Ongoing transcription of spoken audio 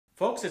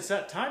Folks, it's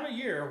that time of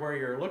year where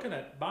you're looking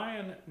at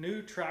buying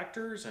new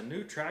tractors and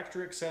new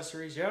tractor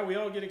accessories. Yeah, we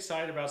all get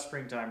excited about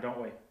springtime, don't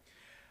we?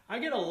 I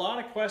get a lot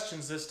of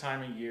questions this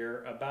time of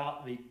year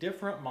about the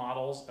different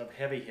models of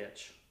Heavy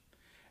Hitch.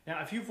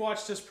 Now, if you've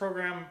watched this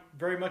program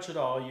very much at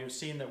all, you've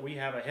seen that we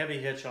have a Heavy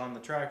Hitch on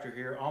the tractor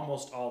here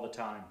almost all the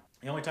time.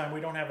 The only time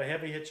we don't have a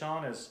Heavy Hitch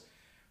on is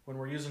when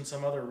we're using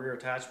some other rear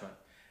attachment.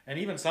 And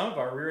even some of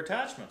our rear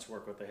attachments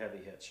work with the Heavy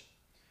Hitch.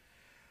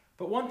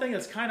 But one thing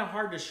that's kind of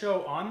hard to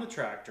show on the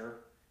tractor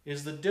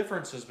is the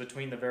differences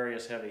between the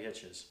various Heavy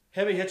Hitches.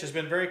 Heavy Hitch has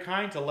been very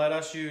kind to let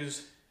us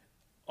use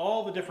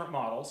all the different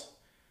models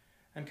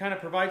and kind of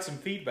provide some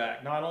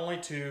feedback, not only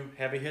to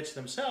Heavy Hitch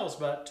themselves,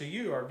 but to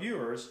you, our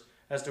viewers,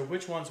 as to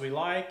which ones we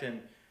liked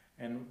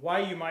and why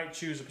you might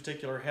choose a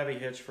particular Heavy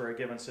Hitch for a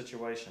given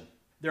situation.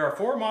 There are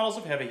 4 models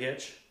of Heavy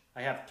Hitch.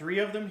 I have 3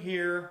 of them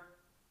here.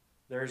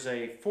 There's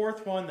a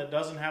 4th one that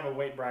doesn't have a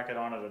weight bracket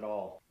on it at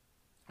all.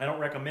 I don't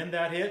recommend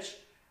that hitch.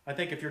 I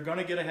think if you're going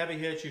to get a Heavy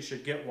Hitch, you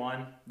should get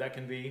one that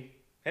can be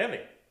heavy.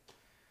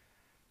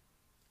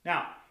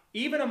 Now,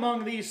 even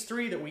among these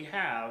 3 that we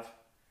have,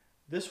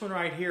 this one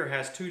right here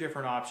has 2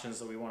 different options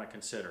that we want to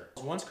consider.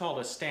 One's called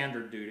a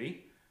standard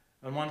duty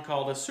and one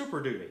called a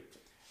super duty.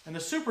 And the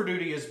super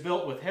duty is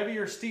built with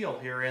heavier steel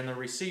here in the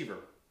receiver.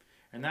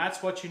 And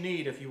that's what you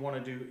need if you want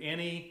to do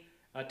any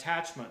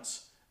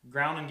attachments,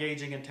 ground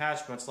engaging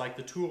attachments like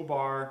the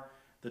toolbar,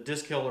 the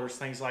disc killers,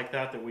 things like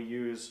that that we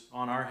use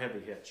on our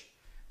Heavy Hitch.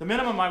 The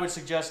minimum I would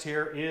suggest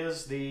here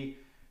is the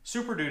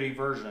Super Duty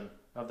version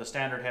of the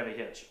standard Heavy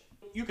Hitch.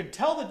 You can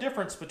tell the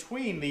difference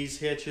between these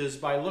hitches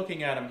by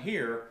looking at them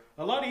here,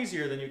 a lot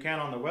easier than you can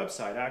on the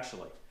website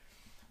actually.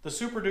 The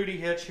Super Duty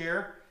hitch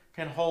here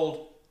can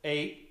hold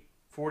 8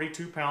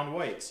 42-pound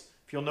weights.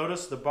 If you'll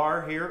notice, the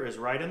bar here is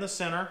right in the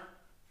center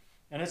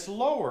and it's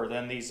lower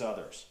than these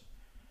others.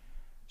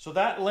 So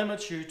that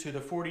limits you to the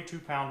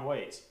 42-pound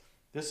weights.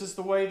 This is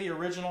the way the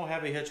original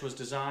Heavy Hitch was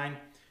designed.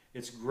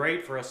 It's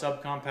great for a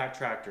subcompact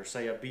tractor,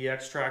 say a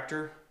BX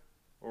tractor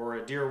or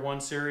a Deere 1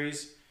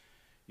 series,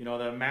 you know,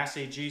 the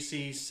Massey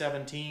GC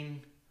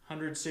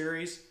 1700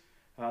 series,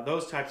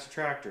 those types of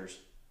tractors.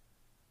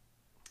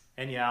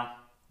 And yeah,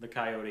 the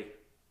Coyote.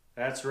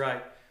 That's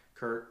right,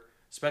 Kurt,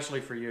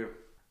 especially for you.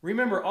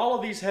 Remember, all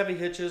of these Heavy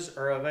Hitches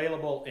are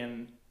available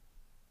in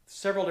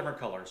several different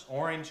colors,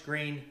 orange,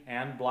 green,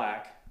 and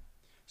black.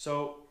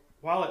 So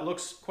while it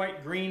looks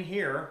quite green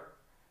here,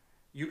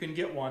 you can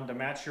get one to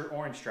match your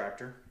orange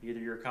tractor, either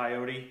your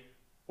Coyote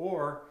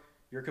or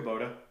your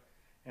Kubota.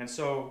 And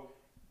so,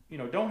 you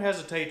know, don't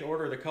hesitate to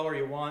order the color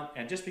you want.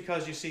 And just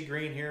because you see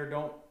green here,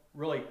 don't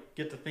really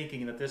get to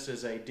thinking that this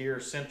is a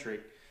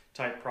Deere-centric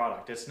type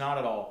product. It's not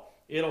at all.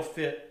 It'll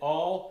fit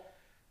all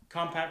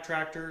compact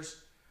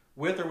tractors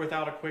with or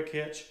without a quick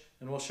hitch,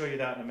 and we'll show you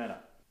that in a minute.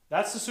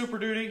 That's the Super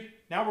Duty.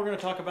 Now we're going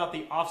to talk about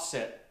the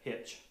offset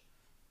hitch.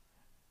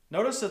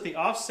 Notice that the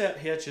offset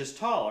hitch is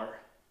taller.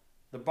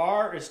 The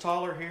bar is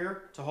taller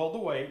here to hold the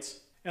weights,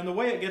 and the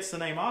way it gets the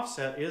name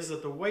offset is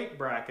that the weight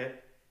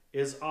bracket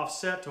is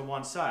offset to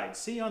one side.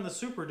 See, on the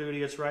Super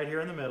Duty, it's right here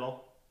in the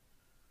middle.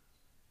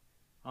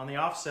 On the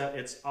offset,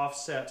 it's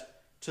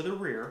offset to the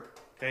rear.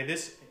 Okay,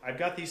 I've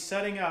got these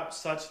setting up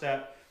such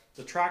that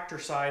the tractor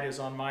side is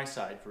on my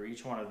side for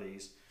each one of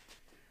these.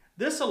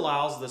 This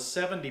allows the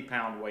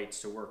 70-pound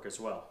weights to work as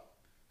well.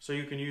 So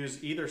you can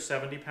use either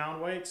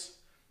 70-pound weights,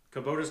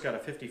 Kubota's got a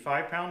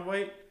 55-pound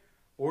weight,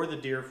 or the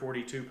Deere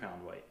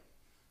 42-pound weight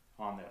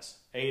on this,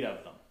 8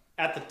 of them.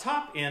 At the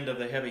top end of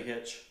the Heavy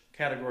Hitch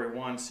Category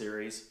 1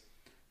 series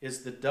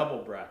is the double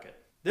bracket.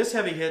 This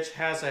Heavy Hitch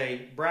has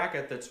a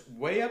bracket that's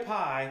way up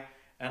high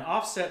and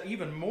offset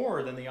even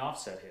more than the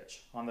offset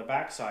hitch on the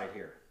back side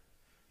here.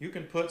 You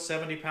can put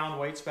 70-pound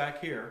weights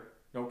back here,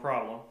 no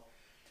problem.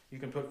 You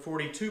can put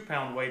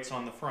 42-pound weights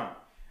on the front.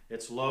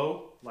 It's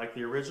low, like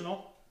the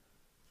original,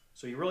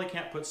 so you really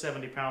can't put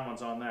 70-pound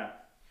ones on that.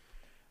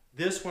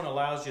 This one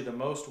allows you the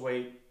most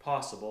weight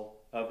possible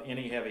of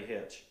any Heavy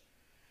Hitch.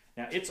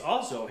 Now, it's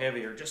also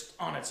heavier just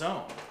on its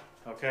own,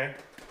 okay?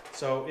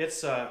 So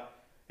it's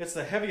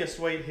the heaviest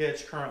weight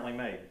hitch currently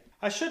made.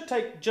 I should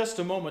take just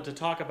a moment to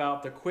talk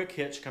about the quick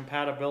hitch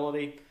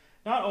compatibility,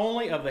 not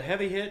only of the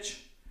Heavy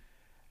Hitch,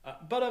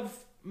 but of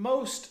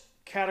most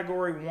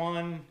Category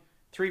 1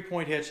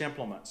 3-point hitch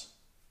implements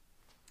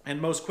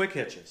and most quick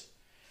hitches.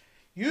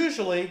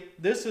 Usually,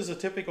 this is a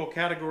typical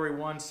Category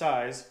 1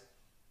 size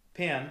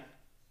pin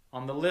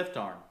on the lift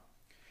arm.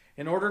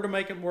 In order to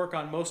make it work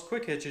on most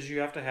quick hitches, you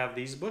have to have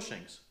these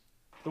bushings.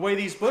 The way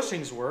these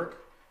bushings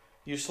work,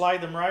 you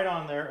slide them right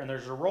on there, and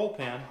there's a roll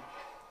pin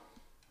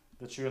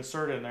that you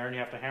insert in there, and you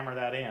have to hammer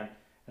that in,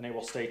 and they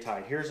will stay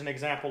tight. Here's an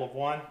example of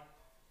one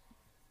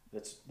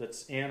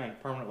that's in and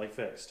permanently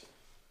fixed.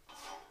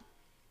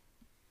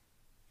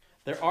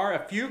 There are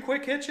a few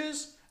quick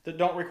hitches that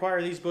don't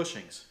require these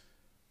bushings.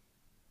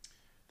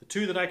 The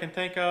 2 that I can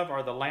think of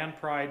are the Land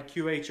Pride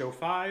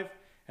QH05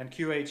 and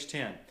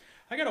QH10.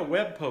 I got a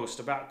web post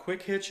about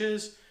quick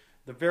hitches,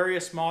 the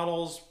various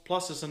models,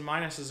 pluses and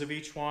minuses of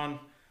each one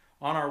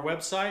on our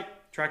website,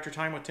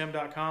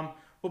 tractortimewithtim.com.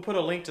 We'll put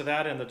a link to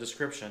that in the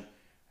description.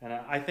 And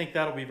I think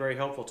that'll be very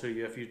helpful to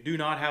you. If you do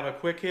not have a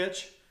quick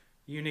hitch,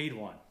 you need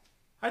one.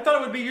 I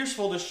thought it would be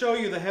useful to show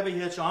you the heavy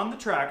hitch on the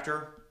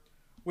tractor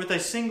with a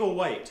single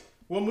weight.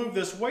 We'll move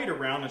this weight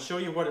around and show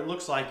you what it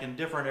looks like in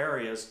different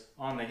areas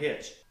on the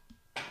hitch.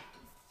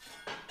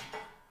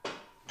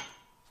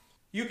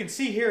 You can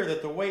see here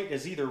that the weight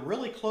is either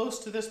really close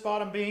to this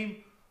bottom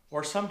beam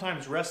or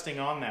sometimes resting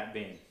on that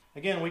beam.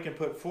 Again, we can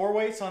put 4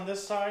 weights on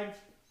this side,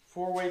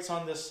 4 weights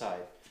on this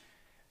side.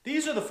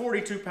 These are the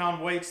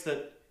 42-pound weights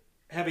that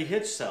Heavy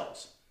Hitch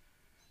sells.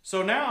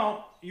 So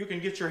now you can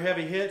get your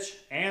heavy hitch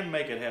and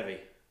make it heavy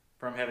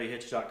from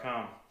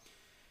heavyhitch.com.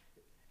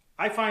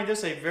 I find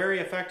this a very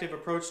effective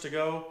approach to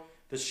go.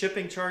 The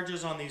shipping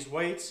charges on these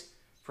weights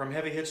from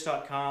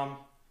heavyhitch.com,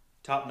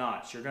 top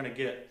notch. You're going to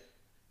get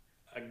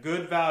a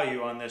good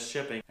value on this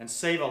shipping and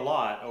save a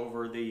lot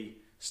over the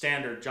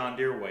standard John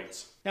Deere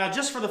weights. Now,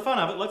 just for the fun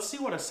of it, let's see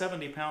what a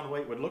 70-pound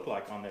weight would look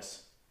like on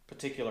this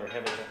particular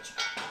heavy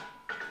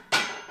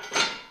hitch.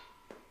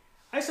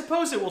 I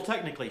suppose it will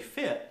technically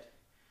fit,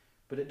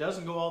 but it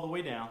doesn't go all the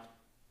way down,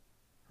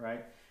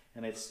 right?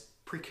 And it's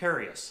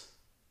precarious,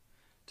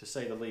 to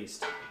say the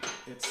least.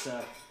 It's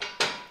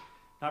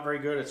not very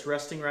good. It's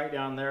resting right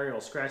down there.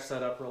 It'll scratch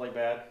that up really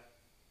bad.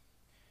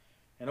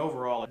 And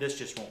overall, this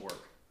just won't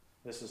work.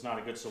 This is not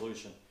a good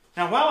solution.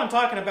 Now, while I'm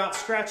talking about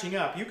scratching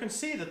up, you can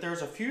see that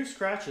there's a few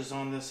scratches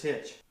on this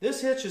hitch.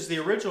 This hitch is the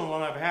original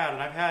one I've had,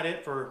 and I've had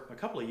it for a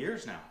couple of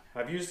years now.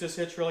 I've used this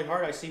hitch really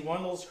hard. I see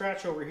one little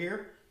scratch over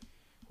here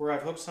where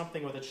I've hooked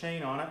something with a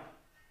chain on it,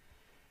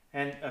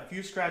 and a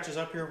few scratches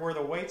up here where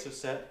the weights are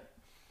set.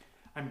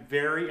 I'm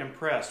very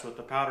impressed with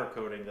the powder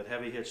coating that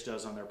Heavy Hitch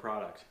does on their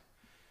product.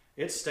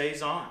 It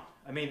stays on.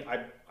 I mean,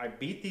 I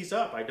beat these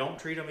up. I don't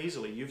treat them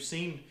easily. You've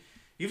seen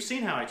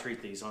how I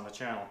treat these on the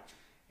channel.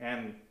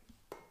 And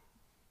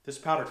this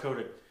powder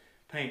coated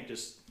paint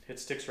just, it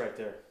sticks right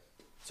there.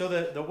 So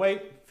the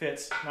weight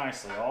fits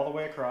nicely all the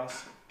way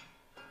across.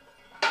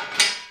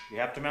 You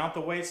have to mount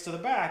the weights to the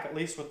back, at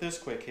least with this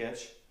quick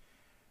hitch.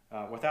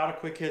 Without a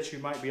quick hitch, you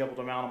might be able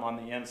to mount them on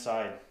the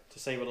inside to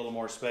save a little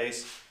more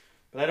space.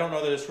 But I don't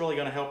know that it's really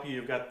going to help you.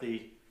 You've got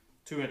the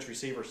 2-inch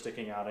receiver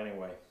sticking out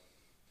anyway.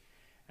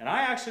 And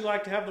I actually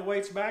like to have the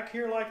weights back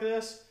here like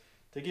this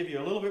to give you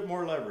a little bit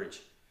more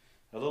leverage,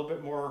 a little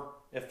bit more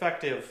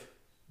effective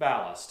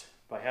ballast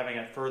by having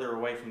it further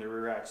away from the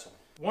rear axle.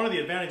 One of the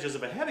advantages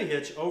of a heavy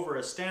hitch over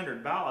a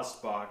standard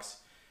ballast box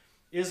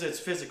is its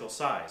physical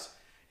size.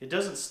 It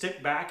doesn't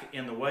stick back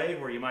in the way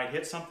where you might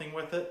hit something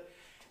with it,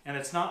 and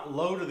it's not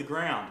low to the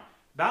ground.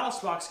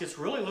 Ballast box gets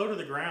really low to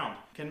the ground.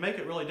 Can make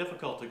it really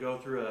difficult to go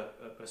through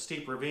a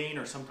steep ravine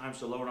or sometimes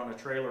to load on a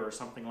trailer or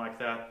something like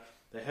that.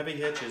 The heavy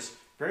hitch is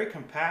very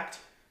compact,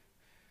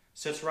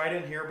 sits right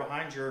in here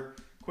behind your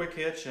quick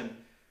hitch, and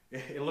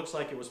it looks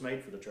like it was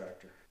made for the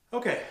tractor.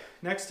 Okay,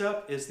 next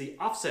up is the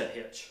offset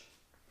hitch.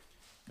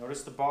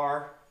 Notice the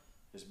bar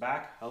is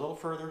back a little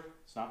further.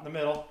 It's not in the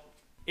middle.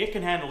 It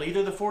can handle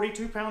either the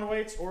 42-pound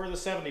weights or the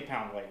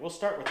 70-pound weight. We'll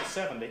start with the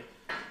 70.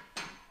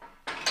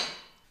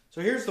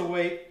 So here's the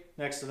weight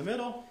next to the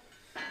middle.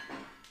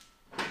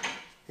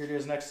 Here it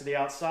is next to the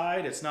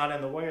outside. It's not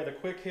in the way of the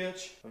quick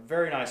hitch. A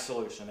very nice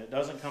solution. It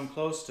doesn't come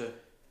close to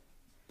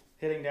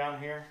hitting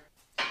down here.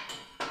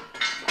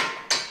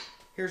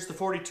 Here's the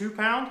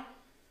 42-pound.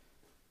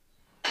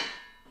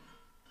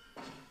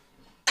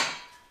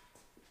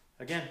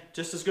 Again,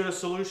 just as good a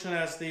solution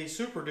as the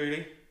Super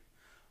Duty,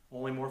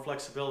 only more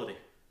flexibility.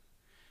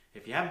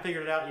 If you haven't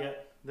figured it out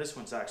yet, this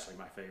one's actually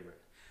my favorite.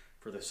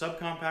 For the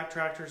subcompact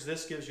tractors,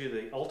 this gives you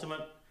the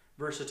ultimate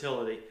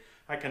versatility.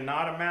 I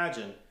cannot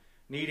imagine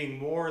needing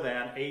more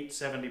than 8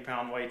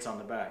 70-pound weights on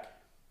the back.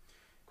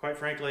 Quite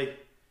frankly,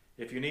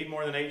 if you need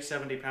more than 8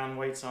 70-pound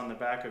weights on the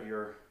back of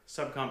your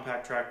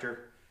subcompact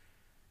tractor,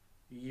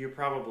 you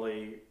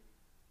probably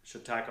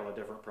should tackle a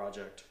different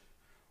project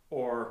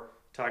or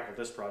tackle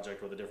this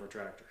project with a different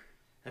tractor.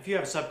 If you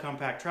have a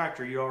subcompact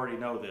tractor, you already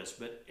know this,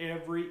 but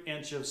every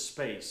inch of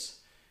space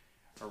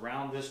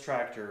around this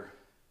tractor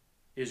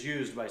is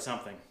used by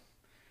something.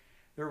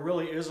 There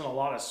really isn't a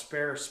lot of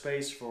spare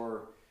space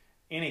for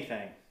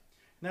anything.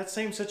 And that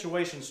same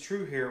situation is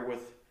true here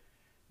with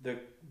the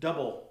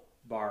double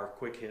bar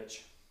quick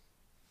hitch.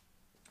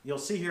 You'll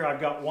see here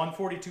I've got one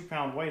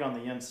 42-pound weight on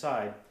the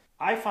inside.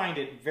 I find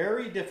it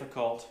very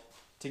difficult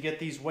to get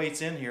these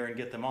weights in here and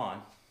get them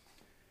on.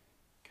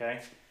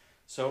 Okay,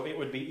 so it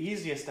would be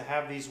easiest to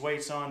have these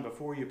weights on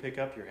before you pick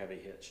up your heavy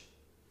hitch.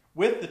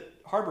 With the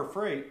Harbor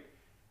Freight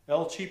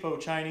El Cheapo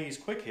Chinese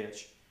quick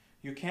hitch,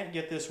 you can't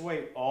get this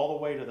weight all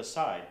the way to the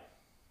side.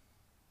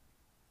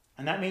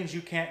 And that means you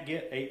can't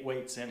get 8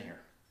 weights in here.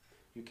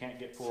 You can't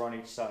get 4 on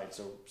each side.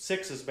 So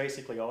 6 is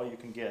basically all you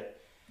can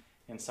get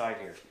inside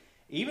here.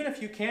 Even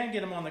if you can get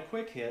them on the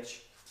quick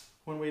hitch,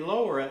 when we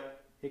lower it,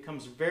 it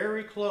comes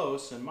very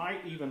close and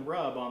might even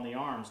rub on the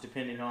arms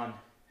depending on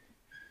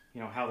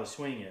how the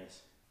swing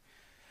is.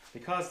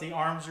 Because the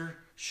arms are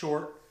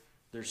short,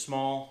 they're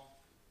small,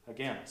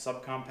 again,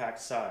 subcompact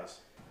size.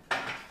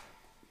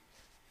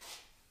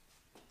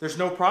 There's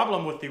no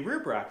problem with the rear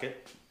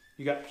bracket.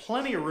 You got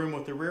plenty of room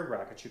with the rear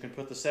brackets. You can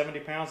put the 70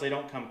 pounds. They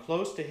don't come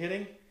close to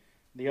hitting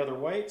the other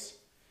weights.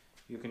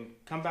 You can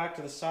come back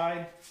to the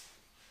side.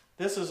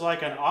 This is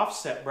like an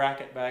offset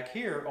bracket back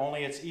here,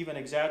 only it's even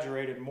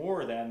exaggerated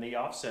more than the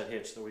offset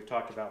hitch that we've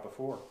talked about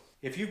before.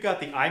 If you've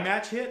got the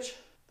I-match hitch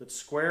that's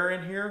square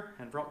in here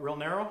and real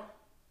narrow,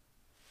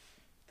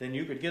 then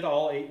you could get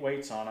all 8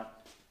 weights on it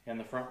in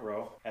the front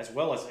row, as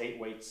well as 8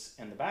 weights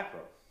in the back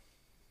row.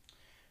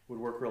 Would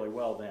work really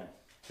well then.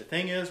 The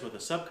thing is, with a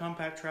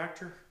subcompact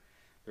tractor,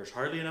 there's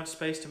hardly enough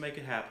space to make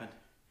it happen,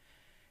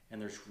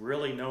 and there's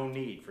really no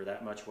need for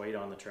that much weight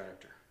on the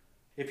tractor.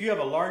 If you have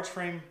a large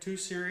frame 2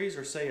 series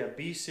or say a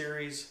B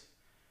series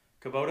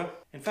Kubota,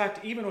 in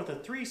fact, even with a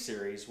 3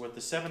 series with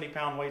the 70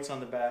 pound weights on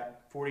the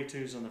back,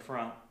 42s in the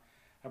front,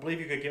 I believe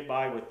you could get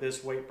by with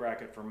this weight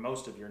bracket for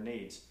most of your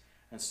needs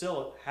and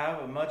still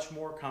have a much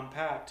more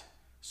compact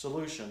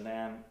solution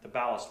than the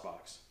ballast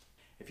box.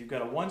 If you've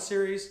got a 1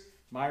 series,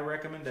 my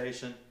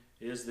recommendation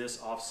is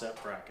this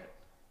offset bracket.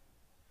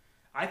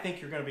 I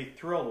think you're going to be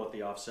thrilled with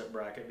the offset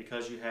bracket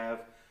because you have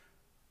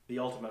the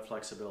ultimate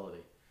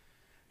flexibility.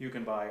 You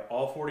can buy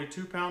all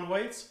 42 pound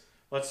weights.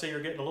 Let's say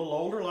you're getting a little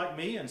older like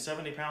me and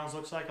 70 pounds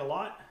looks like a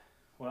lot.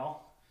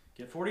 Well,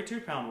 get 42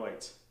 pound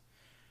weights.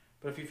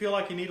 But if you feel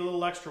like you need a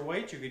little extra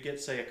weight, you could get,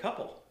 say, a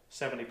couple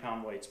 70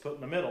 pound weights, put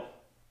in the middle,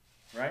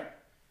 right?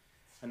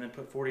 And then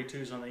put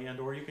 42s on the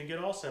end, or you can get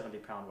all 70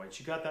 pound weights.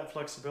 You got that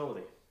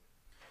flexibility.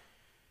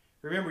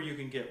 Remember, you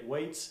can get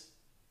weights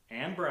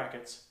and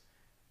brackets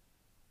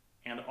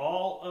and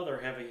all other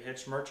Heavy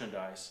Hitch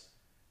merchandise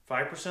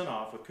 5%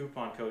 off with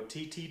coupon code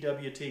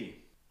TTWT.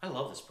 I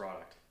love this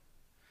product.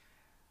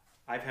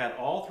 I've had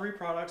all 3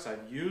 products.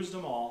 I've used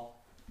them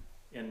all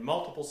in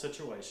multiple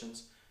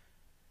situations.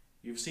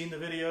 You've seen the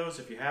videos.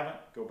 If you haven't,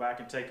 go back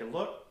and take a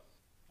look.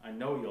 I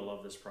know you'll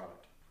love this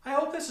product. I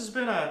hope this has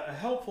been a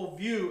helpful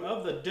view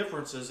of the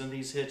differences in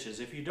these hitches.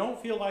 If you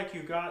don't feel like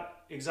you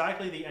got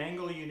exactly the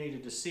angle you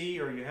needed to see,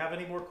 or you have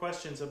any more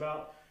questions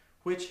about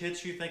which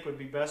hitch you think would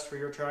be best for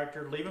your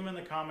tractor, leave them in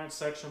the comments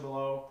section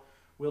below.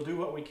 We'll do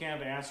what we can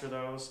to answer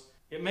those.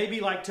 It may be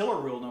like tiller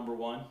rule number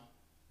 1.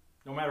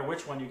 No matter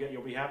which one you get,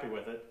 you'll be happy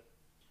with it.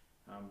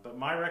 But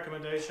my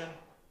recommendation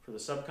for the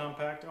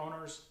subcompact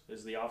owners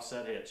is the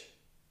offset hitch.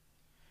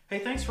 Hey,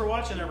 thanks for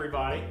watching,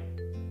 everybody.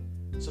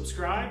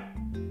 Subscribe,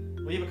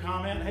 leave a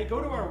comment. Hey, go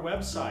to our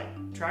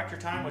website,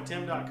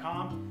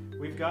 tractortimewithtim.com.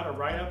 We've got a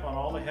write-up on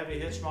all the heavy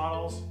hitch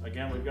models.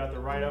 Again, we've got the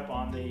write-up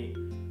on the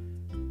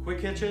quick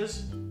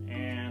hitches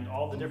and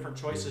all the different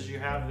choices you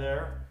have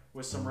there,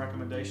 with some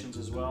recommendations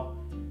as well,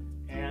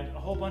 and a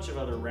whole bunch of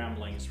other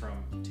ramblings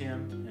from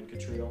Tim and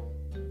Catriel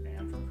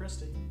and from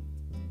Christy.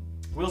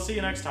 We'll see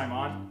you next time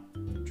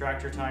on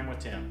Tractor Time with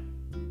Tim.